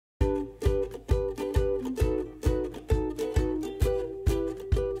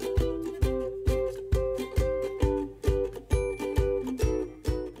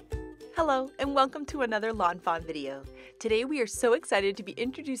and welcome to another lawnfawn video. Today we are so excited to be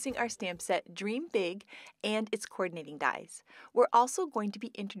introducing our stamp set Dream Big and its coordinating dies. We're also going to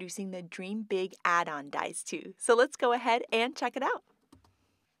be introducing the Dream Big add-on dies too, so let's go ahead and check it out.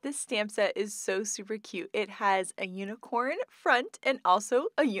 This stamp set is so super cute. It has a unicorn front and also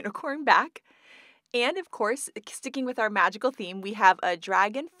a unicorn back. And of course, sticking with our magical theme, we have a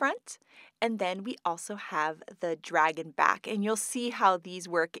dragon front, and then we also have the dragon back. And you'll see how these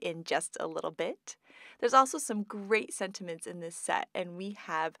work in just a little bit. There's also some great sentiments in this set, and we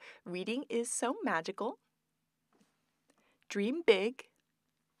have reading is so magical, dream big,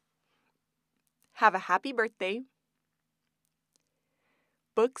 have a happy birthday,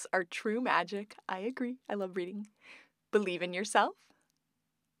 books are true magic. I agree. I love reading. Believe in yourself.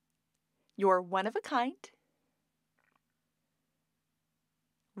 You're one of a kind.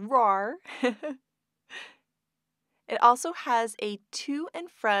 Roar. It also has a to and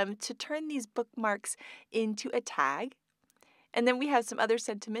from to turn these bookmarks into a tag. And then we have some other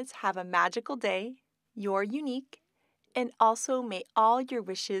sentiments. Have a magical day. You're unique. And also may all your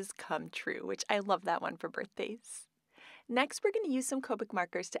wishes come true, which I love that one for birthdays. Next, we're going to use some Copic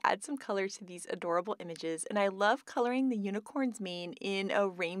markers to add some color to these adorable images, and I love coloring the unicorn's mane in a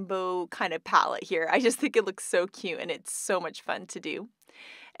rainbow kind of palette here. I just think it looks so cute, and it's so much fun to do.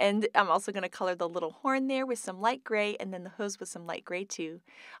 And I'm also going to color the little horn there with some light gray, and then the hooves with some light gray too.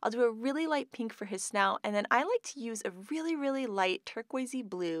 I'll do a really light pink for his snout, and then I like to use a really light turquoisey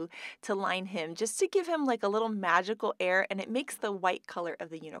blue to line him, just to give him like a little magical air, and it makes the white color of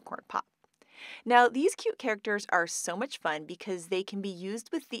the unicorn pop. Now, these cute characters are so much fun because they can be used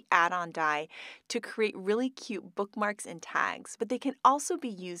with the add-on die to create really cute bookmarks and tags, but they can also be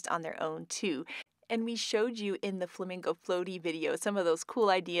used on their own too. And we showed you in the Flamingo Floaty video some of those cool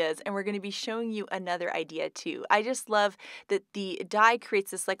ideas, and we're going to be showing you another idea too. I just love that the die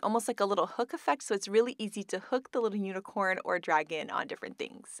creates this almost like a little hook effect, so it's really easy to hook the little unicorn or dragon on different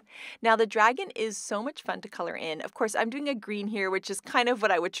things. Now the dragon is so much fun to color in. Of course, I'm doing a green here, which is kind of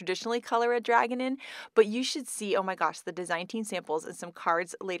what I would traditionally color a dragon in, but you should see, oh my gosh, the design team samples and some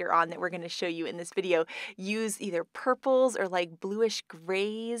cards later on that we're going to show you in this video use either purples or like bluish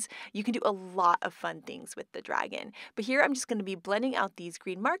grays. You can do a lot of fun things with the dragon. But here I'm just going to be blending out these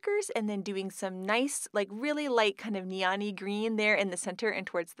green markers and then doing some nice, like really light kind of neon-y green there in the center and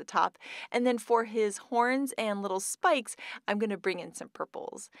towards the top. And then for his horns and little spikes, I'm going to bring in some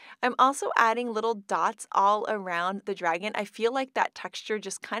purples. I'm also adding little dots all around the dragon. I feel like that texture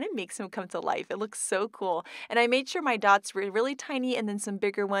just kind of makes him come to life. It looks so cool. And I made sure my dots were really tiny and then some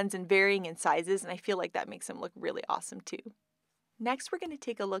bigger ones and varying in sizes, and I feel like that makes him look really awesome too. Next, we're going to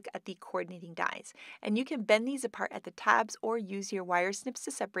take a look at the coordinating dies, and you can bend these apart at the tabs or use your wire snips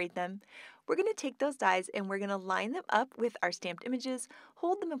to separate them. We're going to take those dies and we're going to line them up with our stamped images,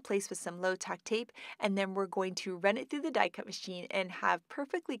 hold them in place with some low tack tape, and then we're going to run it through the die cut machine and have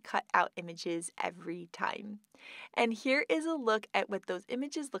perfectly cut out images every time. And here is a look at what those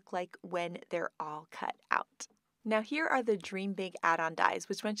images look like when they're all cut out. Now here are the Dream Big add-on dies,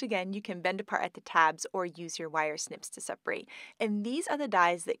 which once again you can bend apart at the tabs or use your wire snips to separate. And these are the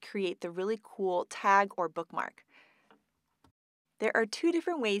dies that create the really cool tag or bookmark. There are two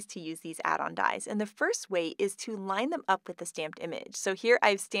different ways to use these add-on dies, and the first way is to line them up with the stamped image. So here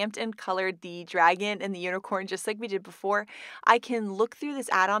I've stamped and colored the dragon and the unicorn just like we did before. I can look through this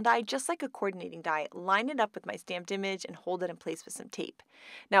add-on die just like a coordinating die, line it up with my stamped image, and hold it in place with some tape.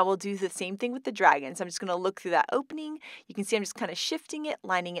 Now we'll do the same thing with the dragon. So I'm just going to look through that opening. You can see I'm just kind of shifting it,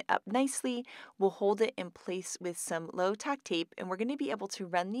 lining it up nicely. We'll hold it in place with some low tack tape, and we're going to be able to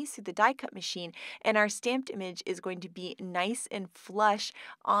run these through the die cut machine, and our stamped image is going to be nice and flush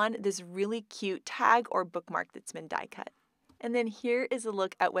on this really cute tag or bookmark that's been die cut. And then here is a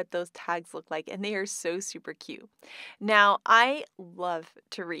look at what those tags look like, and they are so super cute. Now, I love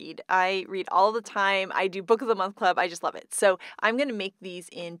to read. I read all the time. I do Book of the Month Club. I just love it. So I'm going to make these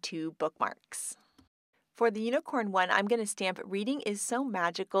into bookmarks. For the unicorn one, I'm going to stamp Reading is So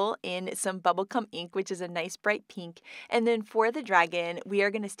Magical in some bubblegum ink, which is a nice bright pink. And then for the dragon, we are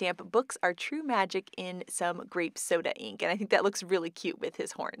going to stamp Books Are True Magic in some grape soda ink. And I think that looks really cute with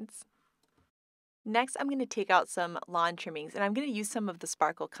his horns. Next, I'm going to take out some lawn trimmings, and I'm going to use some of the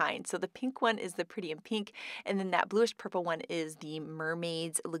sparkle kind. So the pink one is the Pretty in Pink, and then that bluish purple one is the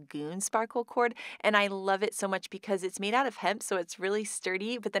Mermaid's Lagoon sparkle cord. And I love it so much because it's made out of hemp, so it's really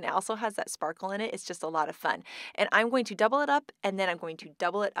sturdy, but then it also has that sparkle in it. It's just a lot of fun. And I'm going to double it up, and then I'm going to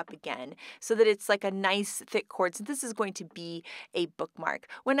double it up again so that it's like a nice thick cord. So this is going to be a bookmark.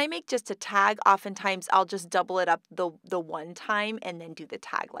 When I make just a tag, oftentimes I'll just double it up the one time and then do the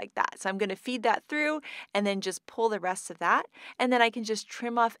tag like that. So I'm going to feed that through and then just pull the rest of that. And then I can just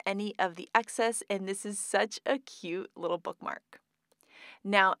trim off any of the excess, and this is such a cute little bookmark.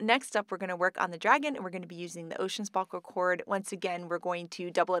 Now, next up, we're going to work on the dragon, and we're going to be using the ocean sparkle cord. Once again, we're going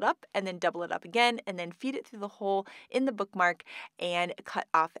to double it up and then double it up again, and then feed it through the hole in the bookmark and cut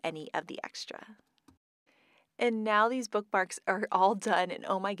off any of the extra. And now these bookmarks are all done, and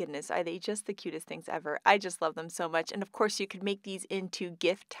oh my goodness, are they just the cutest things ever. I just love them so much. And of course, you could make these into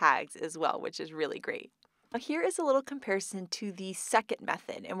gift tags as well, which is really great. Now here is a little comparison to the second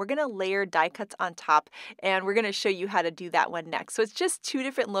method, and we're going to layer die cuts on top, and we're going to show you how to do that one next. So it's just two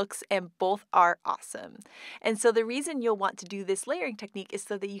different looks, and both are awesome. And so the reason you'll want to do this layering technique is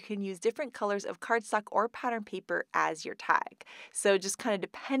so that you can use different colors of cardstock or pattern paper as your tag. So just kind of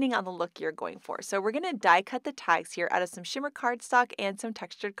depending on the look you're going for. So we're going to die cut the tags here out of some shimmer cardstock and some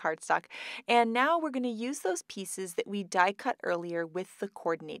textured cardstock. And now we're going to use those pieces that we die cut earlier with the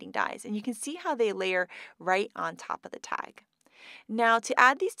coordinating dies. And you can see how they layer right on top of the tag. Now, to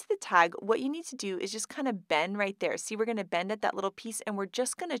add these to the tag, what you need to do is just kind of bend right there. See, we're going to bend at that little piece, and we're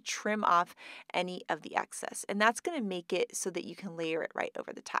just going to trim off any of the excess. And that's going to make it so that you can layer it right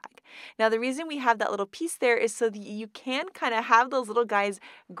over the tag. Now, the reason we have that little piece there is so that you can kind of have those little guys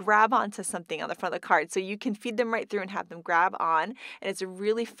grab onto something on the front of the card. So you can feed them right through and have them grab on. And it's a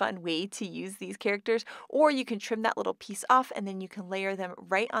really fun way to use these characters. Or you can trim that little piece off, and then you can layer them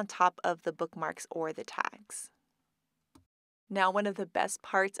right on top of the bookmarks or the tags. Now, one of the best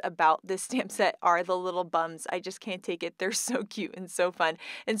parts about this stamp set are the little bums. I just can't take it. They're so cute and so fun.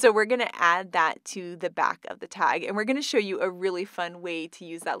 And so we're going to add that to the back of the tag. And we're going to show you a really fun way to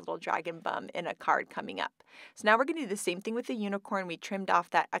use that little dragon bum in a card coming up. So now we're going to do the same thing with the unicorn. We trimmed off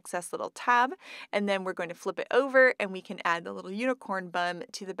that excess little tab. And then we're going to flip it over, and we can add the little unicorn bum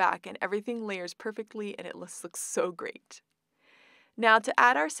to the back. And everything layers perfectly, and it looks so great. Now, to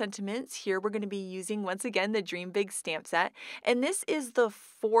add our sentiments, here we're going to be using, once again, the Dream Big stamp set. And this is the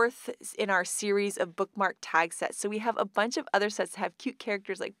fourth in our series of bookmark tag sets. So we have a bunch of other sets that have cute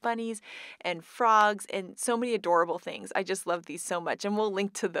characters like bunnies and frogs and so many adorable things. I just love these so much, and we'll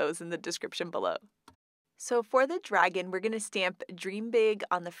link to those in the description below. So for the dragon, we're going to stamp Dream Big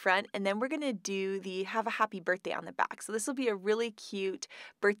on the front, and then we're going to do the Have a Happy Birthday on the back. So this will be a really cute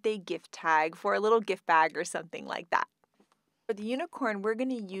birthday gift tag for a little gift bag or something like that. For the unicorn, we're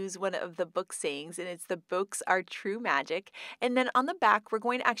going to use one of the book sayings, and it's the books are true magic. And then on the back, we're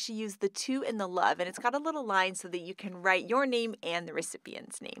going to actually use the to and the love, and it's got a little line so that you can write your name and the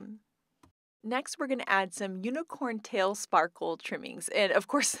recipient's name. Next, we're going to add some unicorn tail sparkle trimmings. And of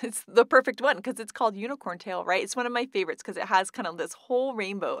course, it's the perfect one because it's called unicorn tail, right? It's one of my favorites because it has kind of this whole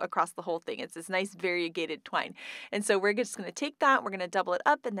rainbow across the whole thing. It's this nice variegated twine. And so we're just going to take that, we're going to double it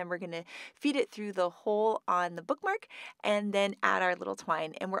up, and then we're going to feed it through the hole on the bookmark and then add our little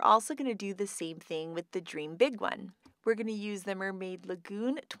twine. And we're also going to do the same thing with the Dream Big one. We're going to use the Mermaid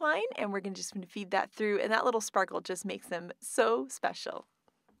Lagoon twine, and we're just going to feed that through, and that little sparkle just makes them so special.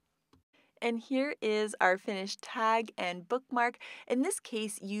 And here is our finished tag and bookmark, in this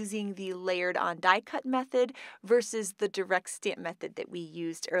case using the layered on die cut method versus the direct stamp method that we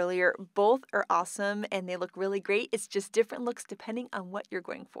used earlier. Both are awesome and they look really great. It's just different looks depending on what you're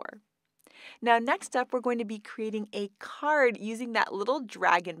going for. Now next up, we're going to be creating a card using that little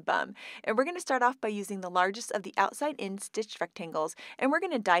dragon bum. And we're going to start off by using the largest of the outside in stitched rectangles, and we're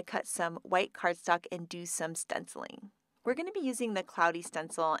going to die cut some white cardstock and do some stenciling. We're going to be using the Cloudy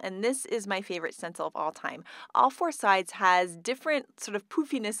stencil, and this is my favorite stencil of all time. All four sides has different sort of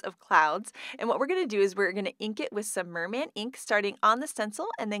poofiness of clouds, and what we're going to do is we're going to ink it with some merman ink starting on the stencil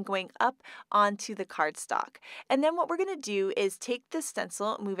and then going up onto the cardstock. And then what we're going to do is take the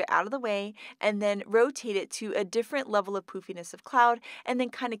stencil, move it out of the way, and then rotate it to a different level of poofiness of cloud, and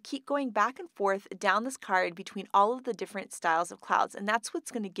then kind of keep going back and forth down this card between all of the different styles of clouds. And that's what's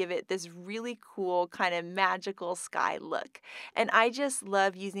going to give it this really cool kind of magical sky look. And I just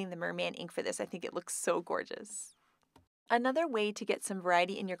love using the merman ink for this. I think it looks so gorgeous. Another way to get some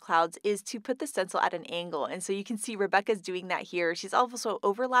variety in your clouds is to put the stencil at an angle. And so you can see Rebecca's doing that here. She's also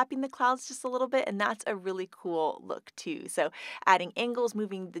overlapping the clouds just a little bit, and that's a really cool look too. So adding angles,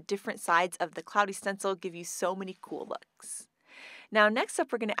 moving the different sides of the cloudy stencil give you so many cool looks. Now next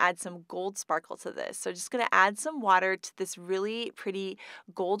up, we're going to add some gold sparkle to this. So just going to add some water to this really pretty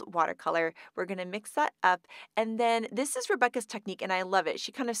gold watercolor. We're going to mix that up. And then this is Rebecca's technique, and I love it.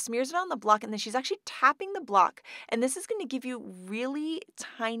 She kind of smears it on the block, and then she's actually tapping the block. And this is going to give you really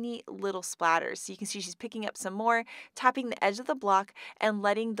tiny little splatters. So you can see she's picking up some more, tapping the edge of the block, and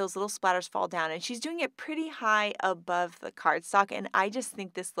letting those little splatters fall down. And she's doing it pretty high above the cardstock, and I just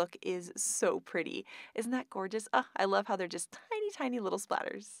think this look is so pretty. Isn't that gorgeous? Oh, I love how they're just tiny little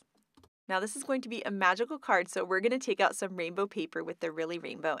splatters. Now this is going to be a magical card, so we're going to take out some rainbow paper with the Really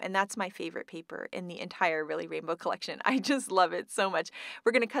Rainbow, and that's my favorite paper in the entire Really Rainbow collection. I just love it so much.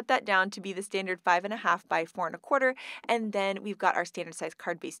 We're going to cut that down to be the standard 5.5 by 4.25, and then we've got our standard size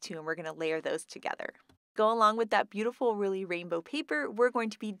card base too, and we're going to layer those together. Go along with that beautiful Really Rainbow paper, we're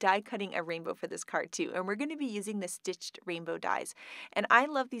going to be die cutting a rainbow for this card too, and we're going to be using the stitched rainbow dies. And I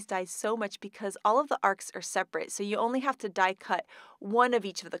love these dies so much because all of the arcs are separate, so you only have to die cut one of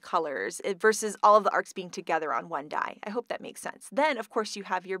each of the colors versus all of the arcs being together on one die. I hope that makes sense. Then, of course, you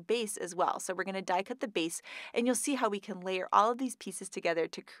have your base as well. So we're going to die cut the base, and you'll see how we can layer all of these pieces together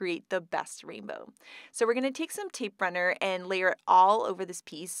to create the best rainbow. So we're going to take some tape runner and layer it all over this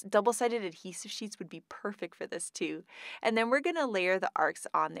piece. Double-sided adhesive sheets would be perfect for this too. And then we're going to layer the arcs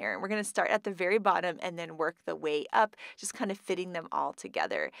on there. And we're going to start at the very bottom and then work the way up, just kind of fitting them all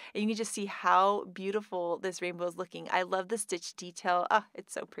together. And you can just see how beautiful this rainbow is looking. I love the stitch detail. Oh,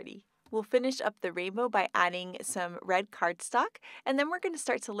 it's so pretty. We'll finish up the rainbow by adding some red cardstock, and then we're going to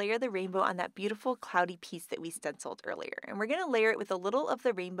start to layer the rainbow on that beautiful cloudy piece that we stenciled earlier. And we're going to layer it with a little of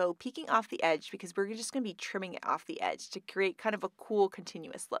the rainbow peeking off the edge because we're just going to be trimming it off the edge to create kind of a cool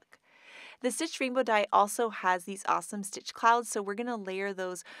continuous look. The stitched rainbow die also has these awesome stitch clouds, so we're going to layer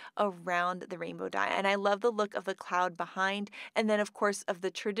those around the rainbow die. And I love the look of the cloud behind, and then of course of the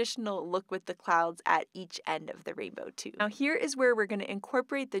traditional look with the clouds at each end of the rainbow too. Now here is where we're going to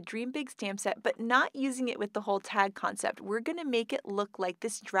incorporate the Dream Big stamp set, but not using it with the whole tag concept. We're going to make it look like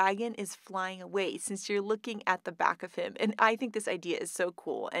this dragon is flying away since you're looking at the back of him. And I think this idea is so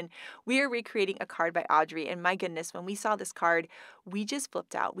cool. And we are recreating a card by Audrey, and my goodness, when we saw this card, we just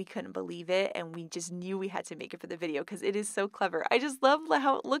flipped out. We couldn't believe it, and we just knew we had to make it for the video because it is so clever. I just love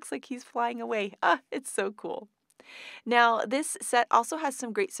how it looks like he's flying away. It's so cool. Now, this set also has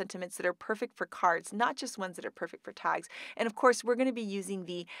some great sentiments that are perfect for cards, not just ones that are perfect for tags. And of course, we're going to be using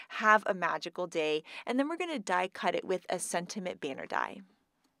the Have a Magical Day, and then we're going to die cut it with a sentiment banner die.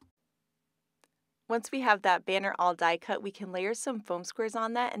 Once we have that banner all die cut, we can layer some foam squares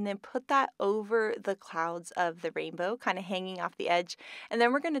on that and then put that over the clouds of the rainbow, kind of hanging off the edge. And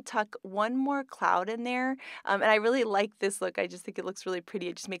then we're going to tuck one more cloud in there. And I really like this look. I just think it looks really pretty.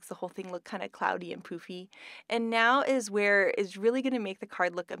 It just makes the whole thing look kind of cloudy and poofy. And now is where it's really going to make the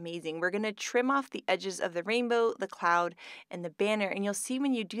card look amazing. We're going to trim off the edges of the rainbow, the cloud, and the banner. And you'll see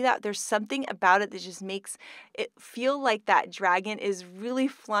when you do that, there's something about it that just makes it feel like that dragon is really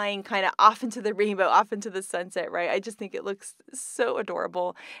flying kind of off into the rainbow, off into the sunset, right? I just think it looks so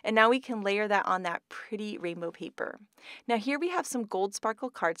adorable. And now we can layer that on that pretty rainbow paper. Now here we have some gold sparkle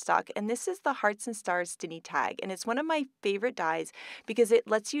cardstock, and this is the Hearts and Stars Stinny Tag. And it's one of my favorite dies because it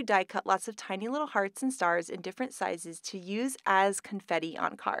lets you die cut lots of tiny little hearts and stars in different sizes to use as confetti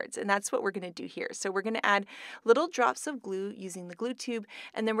on cards. And that's what we're going to do here. So we're going to add little drops of glue using the glue tube,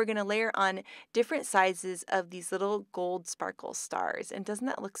 and then we're going to layer on different sizes of these little gold sparkle stars. And doesn't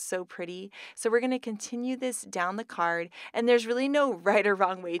that look so pretty? So we're going to continue this down the card, and there's really no right or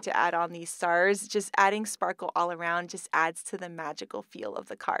wrong way to add on these stars. Just adding sparkle all around just adds to the magical feel of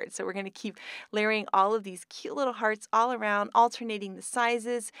the card. So we're going to keep layering all of these cute little hearts all around, alternating the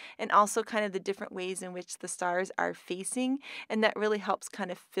sizes and also kind of the different ways in which the stars are facing, and that really helps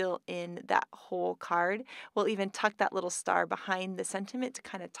kind of fill in that whole card. We'll even tuck that little star behind the sentiment to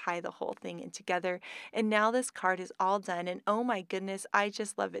kind of tie the whole thing in together. And now this card is all done, and oh my goodness, I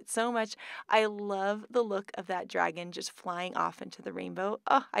just love it so much. I love the look of that dragon just flying off into the rainbow.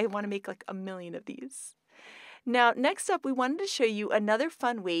 Oh, I want to make like a million of these. Now, next up, we wanted to show you another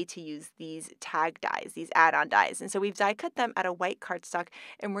fun way to use these tag dies, these add-on dies. And so we've die cut them out of white cardstock,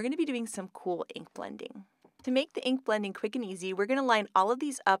 and we're going to be doing some cool ink blending. To make the ink blending quick and easy, we're going to line all of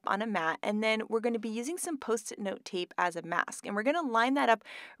these up on a mat, and then we're going to be using some Post-it note tape as a mask. And we're going to line that up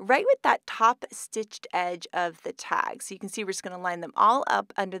right with that top stitched edge of the tag. So you can see we're just going to line them all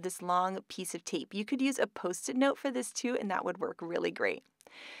up under this long piece of tape. You could use a Post-it note for this too, and that would work really great.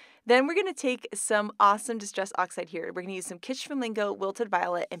 Then we're going to take some awesome Distress Oxide here. We're going to use some Kitsch Flamingo, Wilted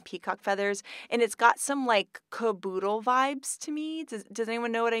Violet, and Peacock Feathers. And it's got some like caboodle vibes to me. Does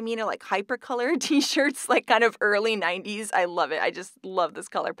anyone know what I mean? Or like hypercolor t-shirts, like kind of early 90s. I love it. I just love this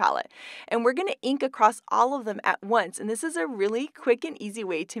color palette. And we're going to ink across all of them at once. And this is a really quick and easy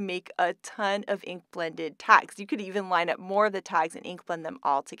way to make a ton of ink blended tags. You could even line up more of the tags and ink blend them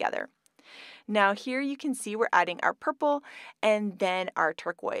all together. Now here you can see we're adding our purple and then our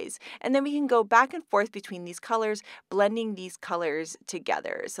turquoise. And then we can go back and forth between these colors, blending these colors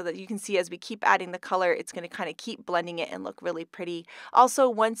together so that you can see as we keep adding the color, it's going to kind of keep blending it and look really pretty. Also,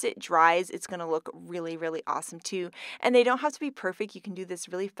 once it dries, it's going to look really, really awesome too. And they don't have to be perfect. You can do this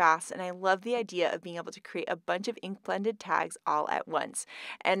really fast. And I love the idea of being able to create a bunch of ink blended tags all at once.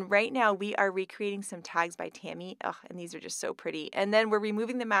 And right now we are recreating some tags by Tammy. Oh, and these are just so pretty. And then we're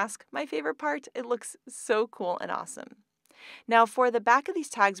removing the mask, my favorite part. It looks so cool and awesome. Now for the back of these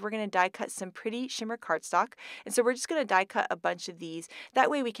tags, we're going to die cut some pretty shimmer cardstock. And so we're just going to die cut a bunch of these.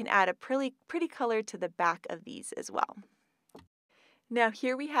 That way we can add a pretty color to the back of these as well. Now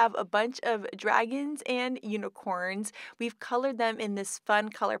here we have a bunch of dragons and unicorns. We've colored them in this fun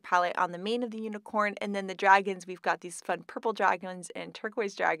color palette on the mane of the unicorn, and then the dragons, we've got these fun purple dragons and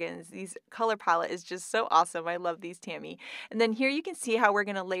turquoise dragons. These color palette is just so awesome. I love these, Tammy. And then here you can see how we're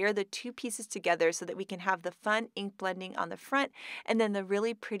going to layer the two pieces together so that we can have the fun ink blending on the front and then the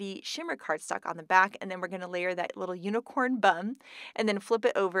really pretty shimmer cardstock on the back. And then we're going to layer that little unicorn bum and then flip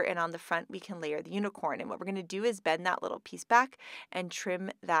it over, and on the front we can layer the unicorn. And what we're going to do is bend that little piece back and trim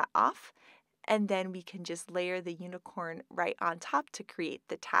that off, and then we can just layer the unicorn right on top to create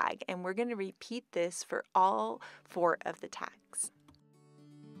the tag. And we're going to repeat this for all 4 of the tags.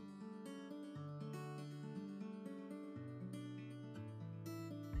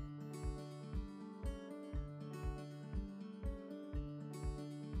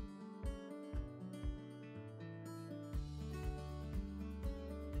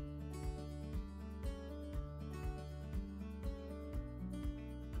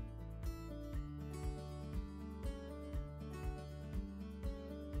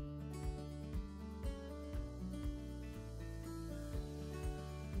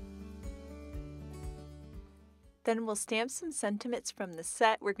 Then we'll stamp some sentiments from the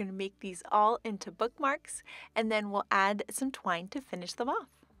set. We're going to make these all into bookmarks, and then we'll add some twine to finish them off.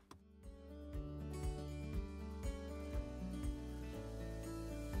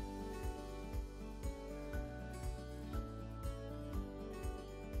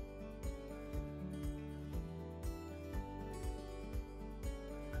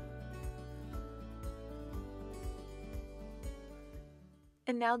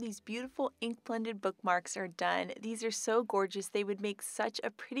 And now these beautiful ink blended bookmarks are done. These are so gorgeous. They would make such a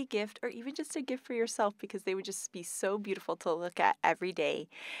pretty gift, or even just a gift for yourself, because they would just be so beautiful to look at every day.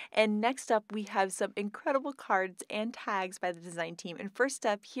 And next up, we have some incredible cards and tags by the design team. And first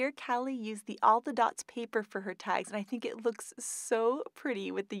up, here Callie used the All the Dots paper for her tags, and I think it looks so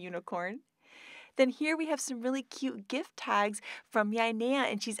pretty with the unicorn. Then here we have some really cute gift tags from Yainea,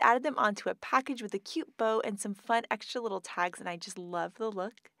 and she's added them onto a package with a cute bow and some fun extra little tags, and I just love the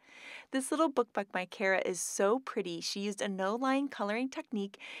look. This little book by Kara is so pretty. She used a no-line coloring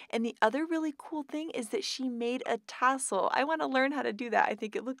technique, and the other really cool thing is that she made a tassel. I want to learn how to do that. I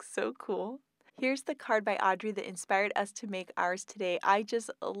think it looks so cool. Here's the card by Audrey that inspired us to make ours today. I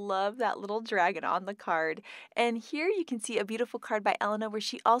just love that little dragon on the card. And here you can see a beautiful card by Elena where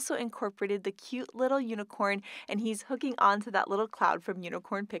she also incorporated the cute little unicorn, and he's hooking onto that little cloud from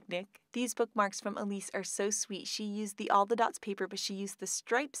Unicorn Picnic. These bookmarks from Elise are so sweet. She used the All the Dots paper, but she used the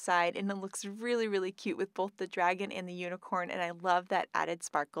stripe side, and it looks really, really cute with both the dragon and the unicorn, and I love that added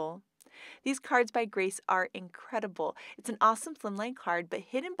sparkle. These cards by Grace are incredible. It's an awesome slimline card, but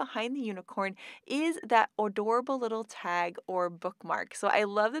hidden behind the unicorn is that adorable little tag or bookmark. So I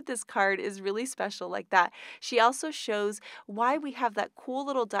love that this card is really special like that. She also shows why we have that cool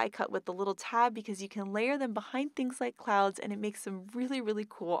little die cut with the little tab, because you can layer them behind things like clouds, and it makes them really, really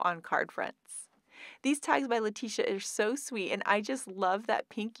cool on card fronts. These tags by Letitia are so sweet, and I just love that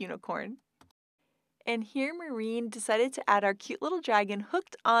pink unicorn. And here Maureen decided to add our cute little dragon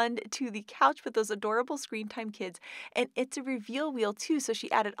hooked on to the couch with those adorable Screen Time kids. And it's a reveal wheel too, so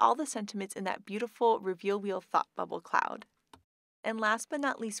she added all the sentiments in that beautiful reveal wheel thought bubble cloud. And last but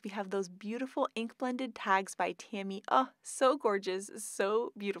not least, we have those beautiful ink blended tags by Tammy. Oh, so gorgeous,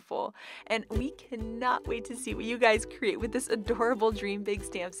 so beautiful. And we cannot wait to see what you guys create with this adorable Dream Big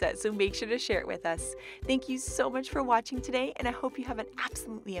stamp set, so make sure to share it with us. Thank you so much for watching today, and I hope you have an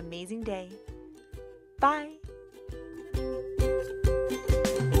absolutely amazing day. Bye!